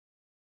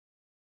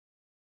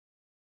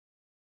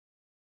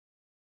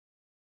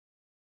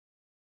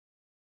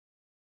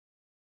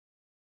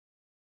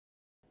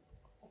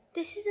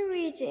This is a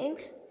reading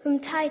from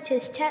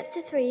Titus chapter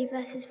 3,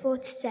 verses 4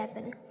 to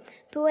 7.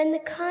 But when the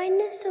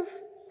kindness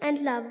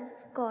and love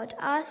of God,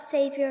 our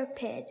Saviour,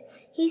 appeared,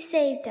 he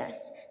saved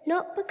us,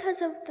 not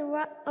because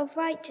of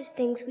righteous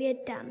things we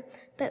had done,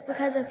 but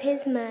because of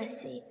his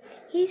mercy.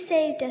 He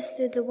saved us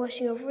through the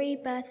washing of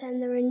rebirth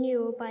and the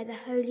renewal by the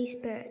Holy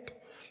Spirit,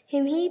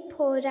 whom he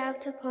poured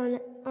out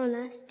on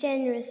us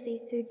generously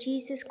through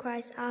Jesus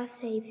Christ our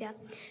Saviour,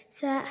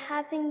 so that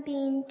having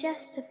been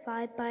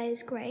justified by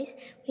his grace,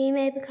 we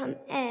may become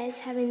heirs,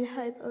 having the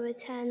hope of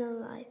eternal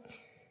life.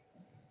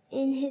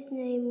 In his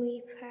name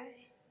we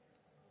pray.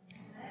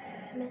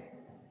 Amen.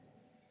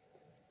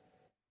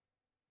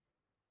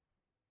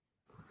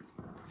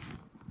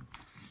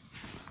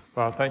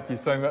 Well, thank you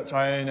so much,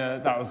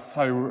 Iona. That was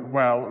so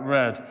well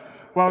read.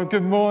 Well,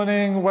 good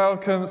morning,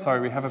 welcome.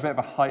 Sorry, we have a bit of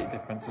a height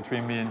difference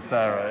between me and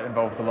Sarah. It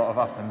involves a lot of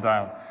up and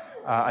down.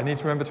 I need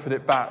to remember to put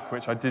it back,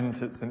 which I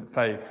didn't at St.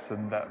 Faith's,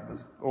 and that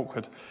was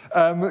awkward.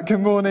 Good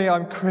morning,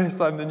 I'm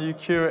Chris. I'm the new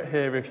curate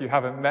here. If you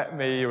haven't met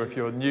me, or if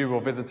you're new or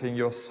visiting,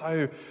 you're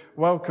so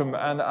welcome.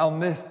 And on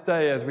this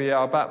day, as we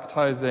are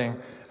baptising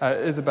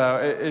Isabel,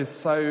 it is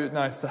so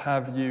nice to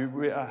have you,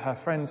 her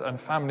friends and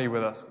family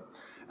with us.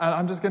 And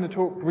I'm just going to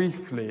talk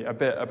briefly a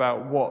bit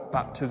about what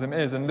baptism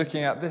is, and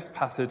looking at this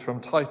passage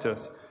from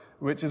Titus,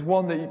 which is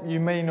one that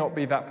you may not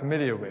be that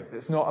familiar with.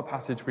 It's not a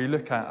passage we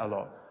look at a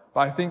lot,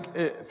 but I think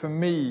it, for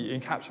me,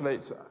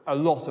 encapsulates a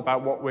lot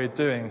about what we're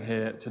doing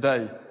here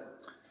today.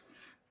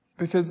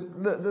 Because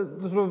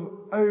the sort of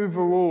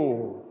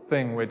overall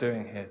thing we're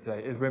doing here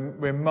today is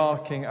we're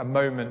marking a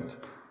moment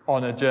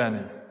on a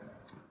journey.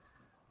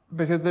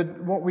 Because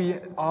what we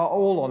are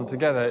all on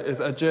together is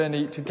a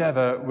journey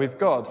together with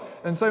God.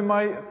 And so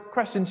my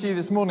question to you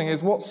this morning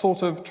is, what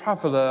sort of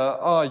traveller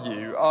are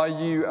you? Are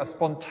you a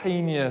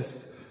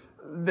spontaneous,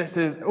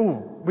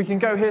 we can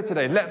go here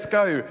today, let's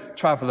go,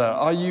 traveller?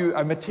 Are you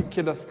a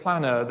meticulous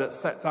planner that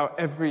sets out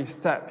every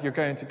step you're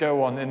going to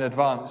go on in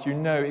advance? You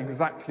know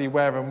exactly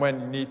where and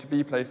when you need to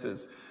be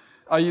places.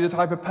 Are you the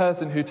type of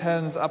person who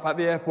turns up at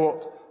the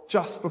airport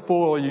just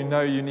before you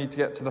know you need to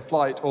get to the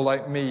flight, or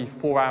like me,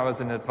 4 hours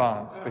in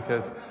advance,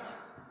 because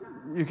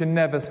you can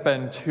never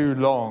spend too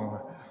long,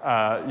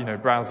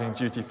 browsing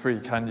duty-free,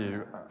 can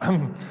you?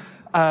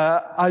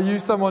 Are you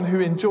someone who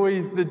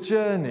enjoys the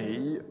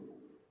journey,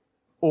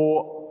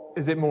 or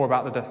is it more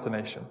about the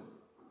destination?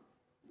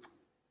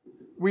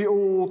 We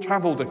all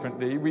travel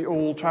differently, we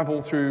all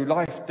travel through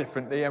life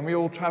differently, and we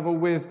all travel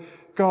with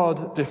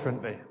God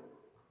differently.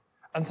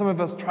 And some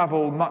of us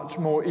travel much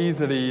more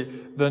easily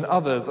than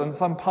others, and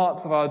some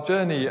parts of our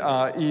journey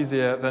are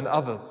easier than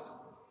others.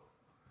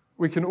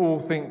 We can all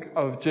think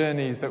of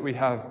journeys that we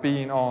have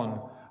been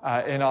on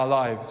in our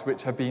lives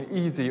which have been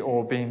easy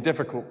or been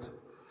difficult.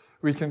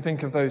 We can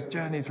think of those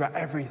journeys where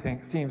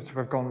everything seems to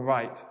have gone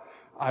right.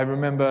 I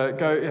remember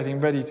getting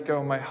ready to go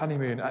on my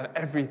honeymoon, and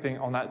everything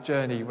on that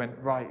journey went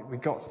right. We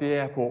got to the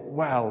airport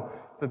well,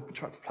 the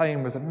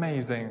plane was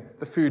amazing,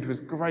 the food was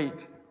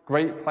great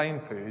plane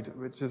food,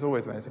 which is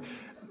always amazing.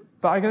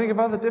 But I can think of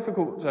other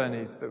difficult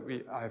journeys that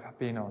I've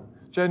been on.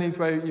 Journeys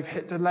where you've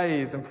hit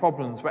delays and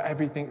problems, where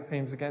everything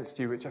seems against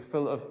you, which are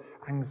full of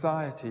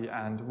anxiety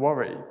and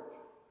worry.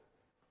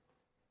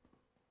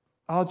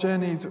 Our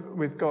journeys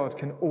with God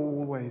can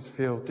always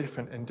feel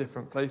different in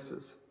different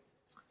places.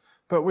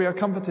 But we are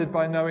comforted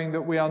by knowing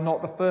that we are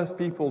not the first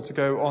people to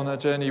go on a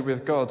journey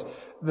with God.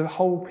 The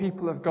whole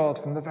people of God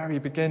from the very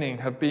beginning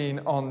have been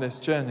on this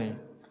journey.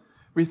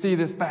 We see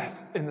this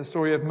best in the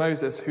story of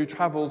Moses, who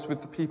travels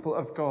with the people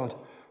of God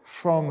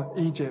from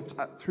Egypt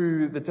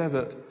through the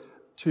desert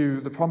to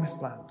the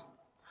Promised Land.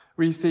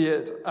 We see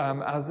it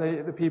as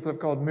the people of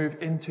God move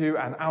into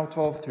and out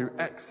of, through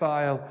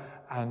exile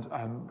and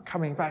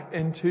coming back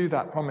into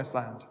that Promised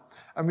Land.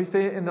 And we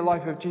see it in the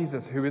life of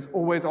Jesus, who is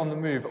always on the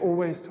move,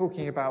 always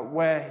talking about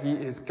where he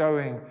is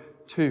going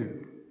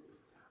to,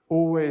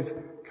 always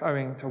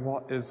going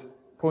to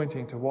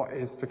pointing to what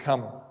is to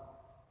come.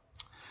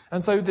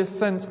 And so this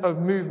sense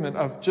of movement,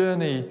 of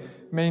journey,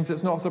 means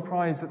it's not a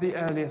surprise that the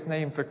earliest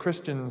name for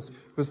Christians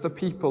was the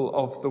people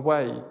of the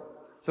way,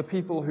 the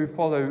people who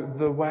follow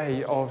the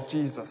way of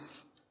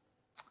Jesus.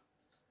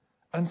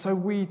 And so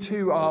we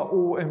too are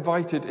all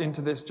invited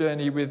into this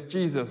journey with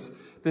Jesus,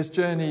 this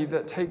journey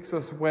that takes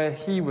us where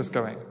he was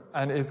going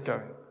and is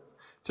going,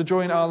 to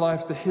join our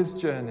lives to his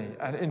journey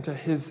and into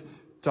his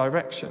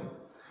direction.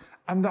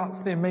 And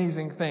that's the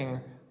amazing thing,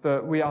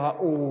 that we are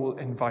all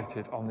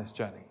invited on this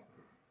journey.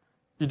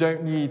 You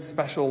don't need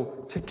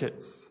special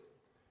tickets.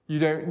 You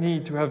don't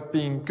need to have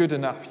been good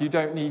enough. You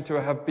don't need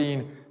to have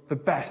been the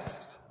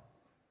best.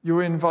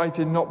 You're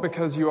invited not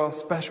because you are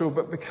special,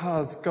 but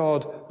because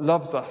God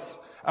loves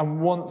us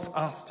and wants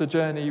us to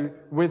journey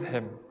with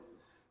him.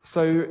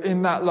 So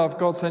in that love,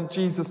 God sent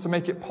Jesus to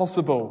make it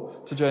possible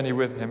to journey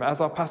with him. As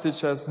our passage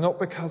says, not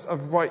because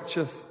of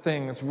righteous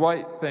things,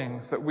 right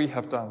things that we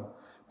have done,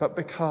 but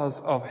because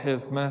of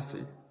his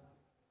mercy.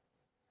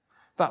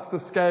 That's the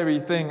scary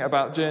thing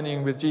about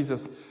journeying with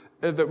Jesus,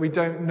 that we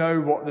don't know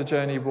what the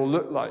journey will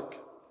look like.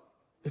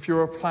 If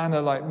you're a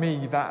planner like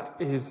me, that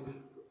is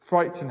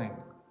frightening.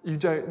 You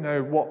don't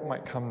know what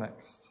might come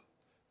next.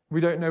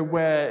 We don't know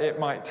where it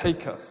might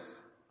take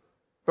us.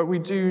 But we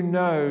do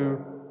know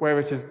where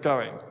it is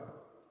going.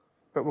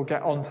 But we'll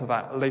get onto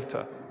that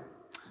later.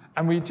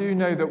 And we do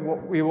know that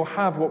we will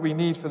have what we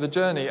need for the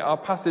journey. Our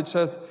passage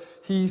says,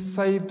 he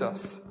saved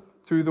us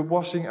through the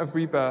washing of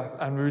rebirth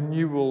and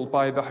renewal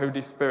by the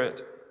Holy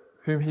Spirit,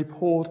 whom he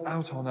poured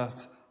out on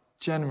us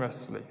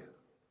generously.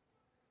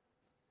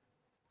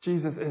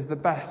 Jesus is the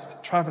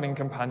best travelling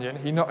companion.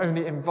 He not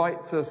only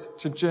invites us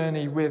to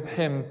journey with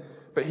him,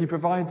 but he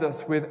provides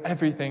us with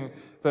everything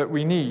that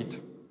we need.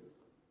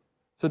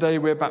 Today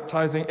we're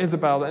baptising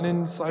Isabel, and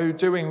in so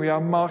doing we are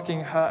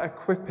marking her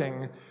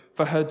equipping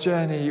for her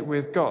journey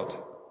with God.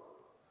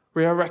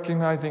 We are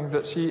recognising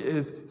that she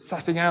is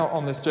setting out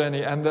on this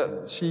journey and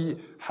that she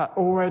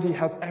already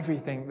has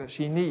everything that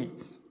she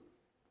needs.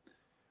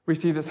 We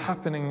see this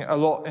happening a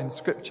lot in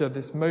Scripture,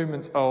 this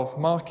moment of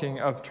marking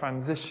of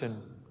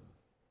transition.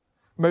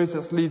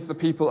 Moses leads the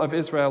people of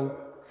Israel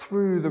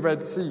through the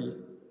Red Sea,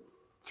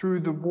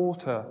 through the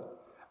water,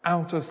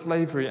 out of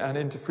slavery and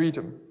into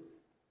freedom.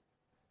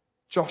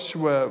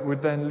 Joshua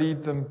would then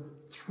lead them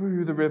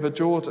through the River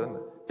Jordan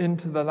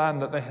into the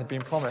land that they had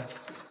been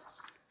promised.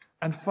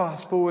 And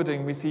fast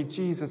forwarding, we see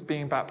Jesus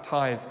being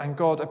baptized and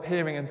God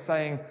appearing and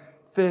saying,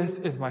 "This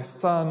is my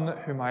Son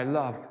whom I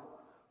love.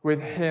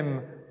 With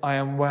him I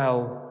am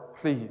well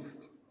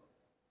pleased."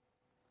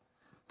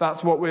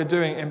 That's what we're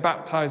doing in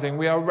baptizing.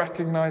 We are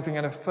recognizing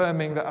and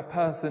affirming that a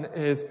person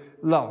is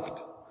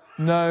loved,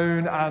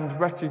 known and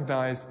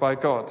recognized by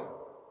God.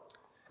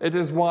 It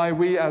is why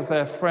we, as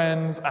their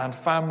friends and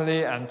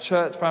family and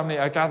church family,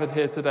 are gathered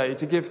here today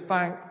to give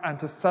thanks and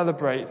to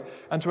celebrate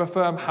and to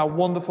affirm how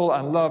wonderful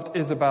and loved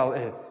Isabel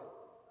is.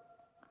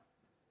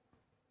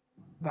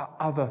 The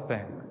other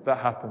thing that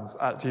happens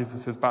at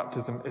Jesus'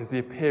 baptism is the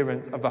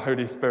appearance of the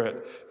Holy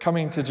Spirit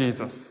coming to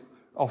Jesus,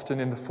 often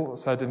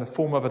said in the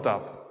form of a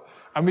dove.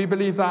 And we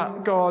believe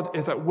that God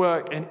is at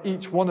work in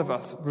each one of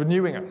us,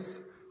 renewing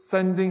us,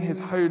 sending his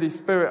Holy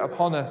Spirit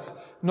upon us,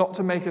 not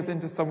to make us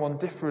into someone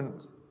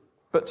different,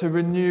 but to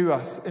renew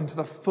us into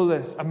the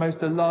fullest and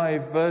most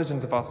alive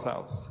versions of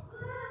ourselves.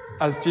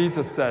 As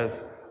Jesus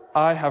says,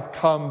 "I have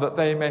come that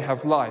they may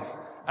have life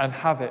and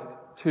have it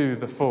to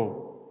the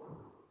full."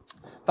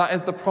 That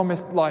is the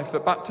promised life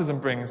that baptism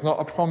brings, not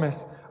a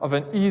promise of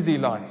an easy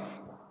life,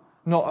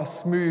 not a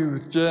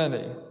smooth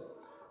journey,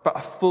 but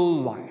a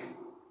full life,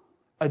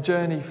 a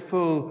journey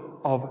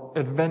full of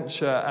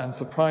adventure and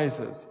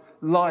surprises,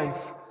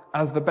 life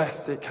as the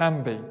best it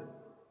can be.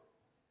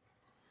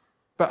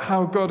 But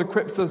how God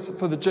equips us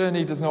for the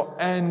journey does not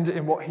end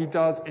in what he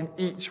does in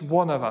each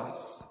one of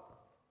us,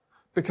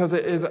 because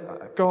it is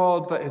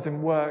God that is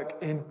in work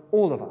in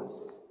all of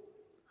us.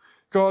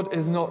 God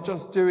is not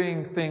just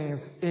doing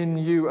things in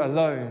you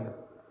alone.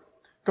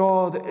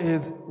 God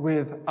is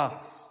with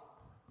us.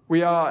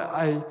 We are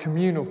a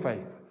communal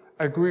faith,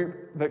 a group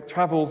that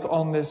travels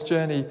on this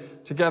journey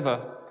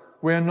together.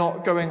 We are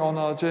not going on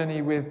our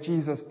journey with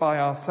Jesus by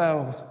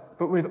ourselves,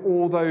 but with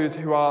all those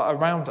who are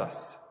around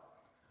us,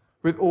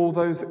 with all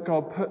those that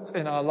God puts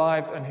in our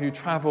lives and who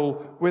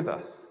travel with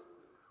us.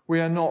 We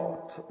are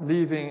not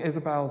leaving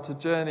Isabel to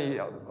journey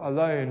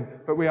alone,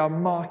 but we are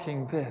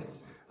marking this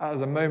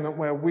as a moment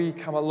where we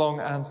come along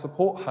and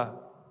support her.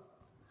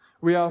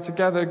 We are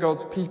together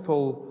God's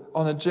people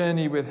on a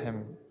journey with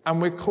him,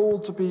 and we're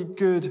called to be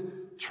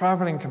good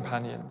travelling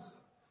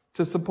companions,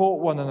 to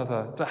support one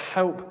another, to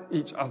help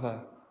each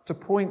other, to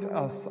point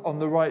us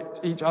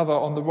each other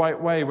on the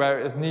right way where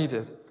it is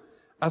needed.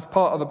 As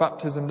part of the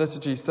baptism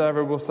liturgy,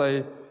 Sarah will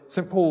say,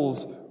 "St.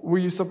 Paul's, will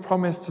you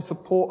promise to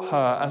support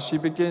her as she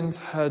begins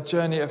her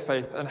journey of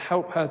faith and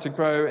help her to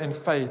grow in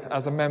faith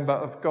as a member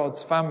of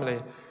God's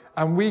family?"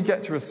 And we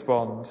get to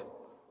respond,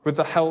 "With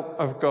the help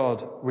of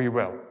God, we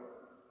will."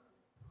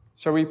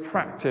 Shall we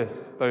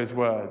practice those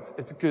words?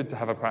 It's good to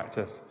have a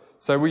practice.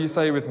 So will you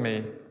say with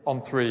me on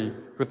 3,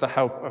 "With the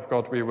help of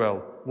God, we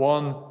will"?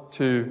 1,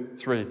 2,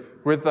 3.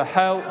 With the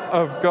help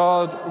of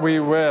God, we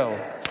will.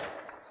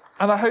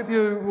 And I hope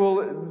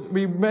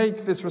we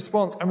make this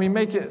response, and we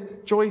make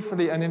it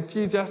joyfully and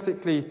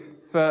enthusiastically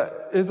for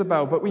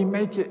Isabel, but we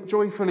make it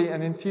joyfully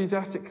and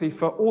enthusiastically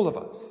for all of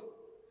us.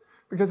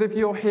 Because if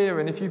you're here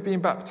and if you've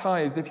been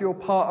baptized, if you're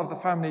part of the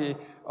family,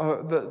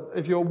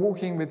 if you're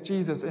walking with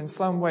Jesus in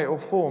some way or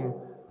form,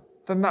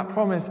 then that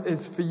promise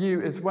is for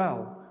you as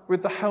well.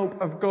 With the help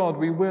of God,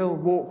 we will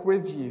walk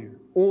with you,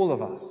 all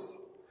of us.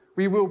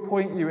 We will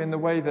point you in the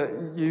way that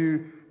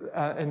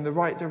in the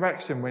right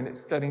direction when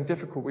it's getting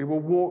difficult. We will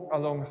walk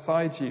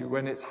alongside you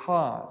when it's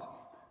hard.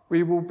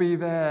 We will be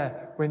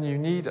there when you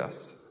need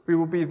us. We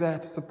will be there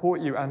to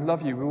support you and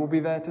love you. We will be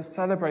there to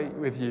celebrate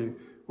with you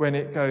when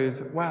it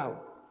goes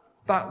well.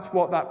 That's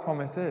what that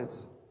promise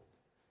is.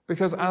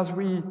 Because as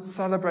we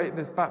celebrate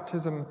this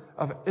baptism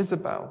of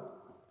Isabel,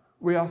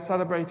 we are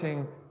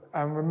celebrating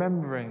and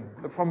remembering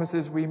the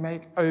promises we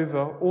make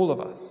over all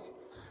of us.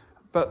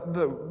 But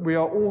that we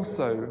are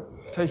also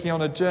taking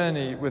on a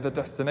journey with a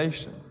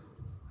destination.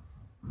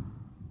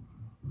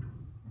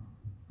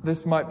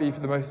 This might be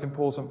for the most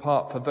important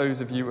part for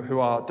those of you who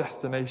are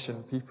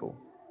destination people.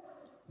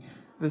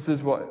 This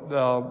is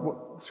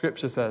what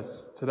Scripture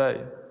says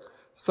today.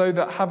 So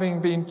that having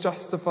been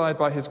justified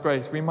by his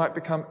grace, we might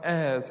become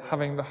heirs,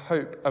 having the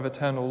hope of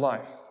eternal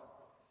life.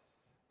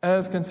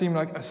 Heirs can seem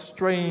like a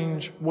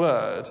strange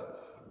word,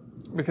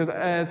 because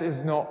heirs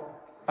is not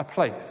a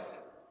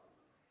place.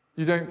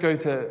 You don't go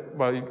to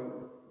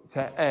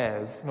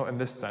heirs, not in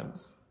this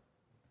sense.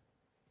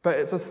 But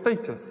it's a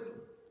status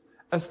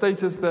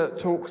that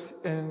talks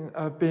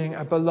of being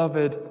a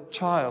beloved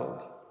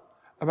child,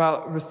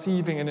 about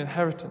receiving an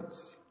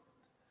inheritance.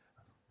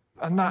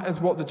 And that is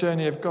what the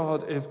journey of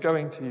God is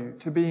going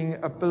to being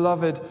a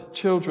beloved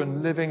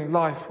children, living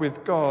life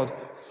with God,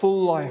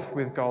 full life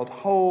with God,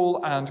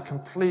 whole and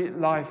complete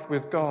life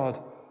with God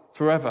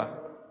forever.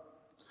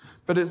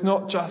 But it's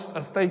not just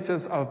a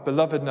status of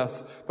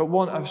belovedness, but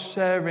one of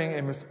sharing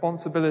in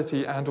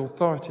responsibility and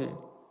authority.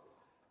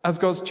 As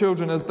God's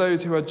children, as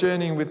those who are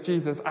journeying with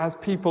Jesus, as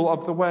people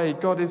of the way,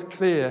 God is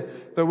clear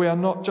that we are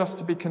not just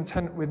to be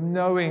content with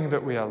knowing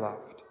that we are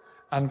loved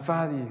and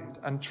valued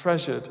and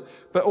treasured,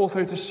 but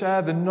also to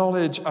share the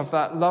knowledge of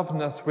that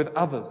lovedness with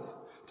others,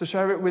 to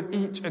share it with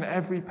each and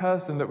every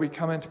person that we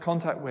come into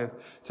contact with,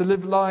 to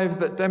live lives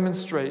that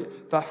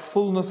demonstrate the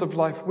fullness of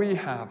life we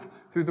have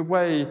through the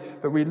way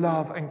that we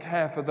love and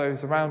care for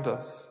those around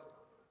us.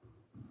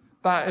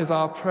 That is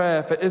our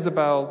prayer for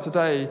Isabel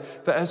today,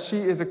 that as she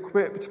is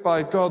equipped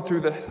by God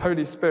through the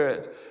Holy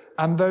Spirit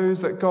and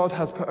those that God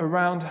has put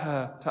around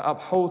her to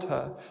uphold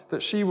her,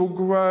 that she will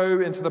grow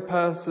into the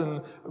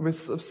person with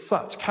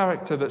such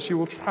character that she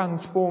will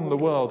transform the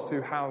world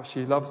through how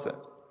she loves it.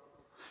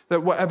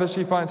 That whatever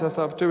she finds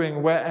herself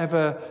doing,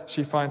 wherever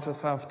she finds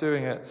herself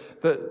doing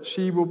it, that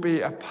she will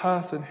be a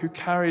person who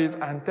carries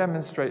and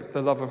demonstrates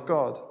the love of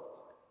God.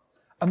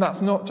 And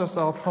that's not just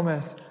our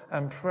promise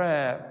and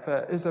prayer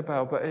for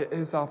Isabel, but it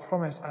is our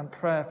promise and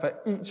prayer for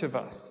each of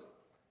us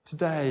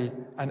today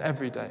and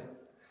every day.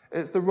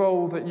 It's the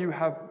role that you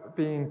have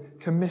been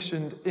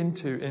commissioned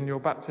into in your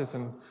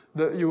baptism,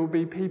 that you will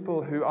be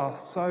people who are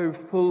so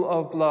full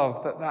of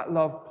love that that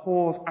love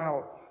pours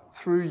out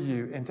through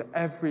you into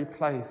every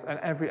place and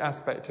every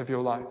aspect of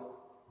your life.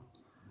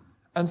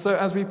 And so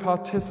as we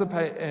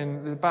participate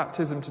in the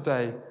baptism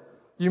today,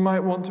 you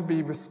might want to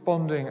be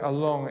responding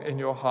along in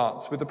your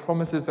hearts with the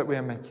promises that we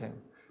are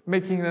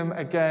making them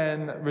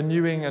again,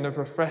 renewing and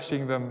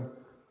refreshing them,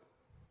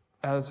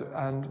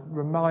 and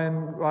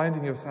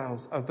reminding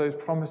yourselves of those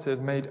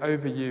promises made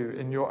over you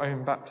in your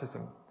own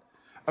baptism.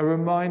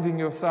 Reminding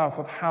yourself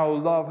of how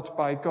loved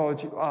by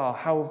God you are,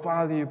 how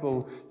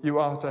valuable you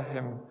are to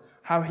him,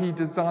 how he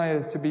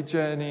desires to be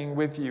journeying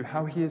with you,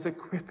 how he is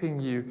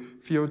equipping you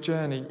for your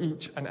journey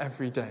each and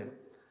every day,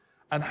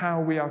 and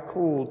how we are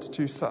called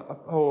to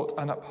support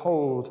and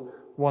uphold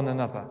one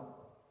another.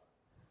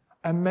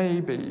 And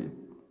maybe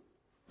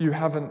you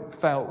haven't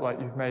felt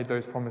like you've made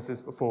those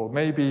promises before.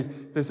 Maybe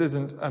this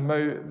isn't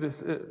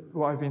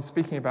what I've been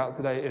speaking about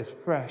today is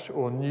fresh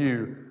or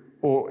new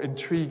or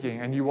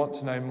intriguing, and you want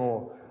to know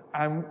more.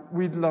 And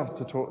we'd love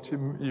to talk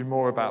to you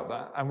more about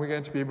that. And we're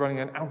going to be running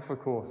an Alpha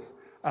course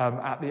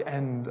at the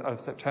end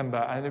of September,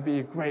 and it'd be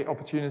a great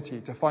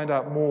opportunity to find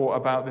out more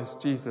about this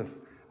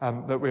Jesus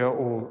that we are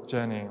all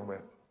journeying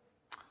with.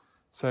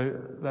 So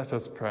let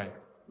us pray.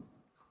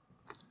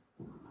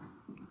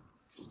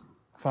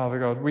 Father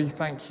God, we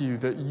thank you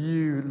that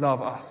you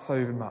love us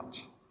so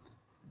much,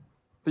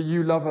 that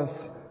you love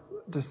us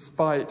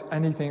despite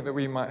anything that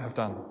we might have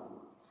done,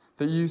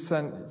 that you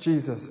sent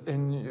Jesus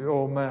in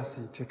your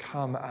mercy to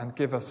come and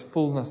give us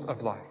fullness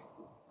of life.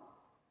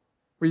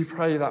 We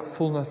pray that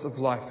fullness of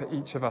life for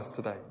each of us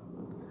today,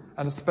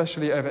 and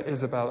especially over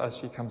Isabel as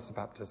she comes to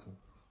baptism.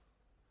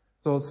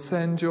 Lord,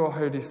 send your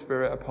Holy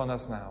Spirit upon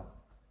us now,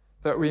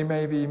 that we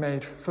may be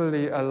made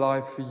fully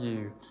alive for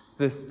you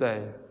this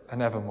day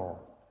and evermore.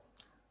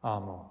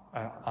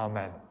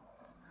 Amen.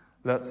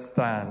 Let's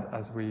stand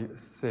as we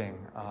sing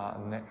our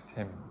next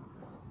hymn.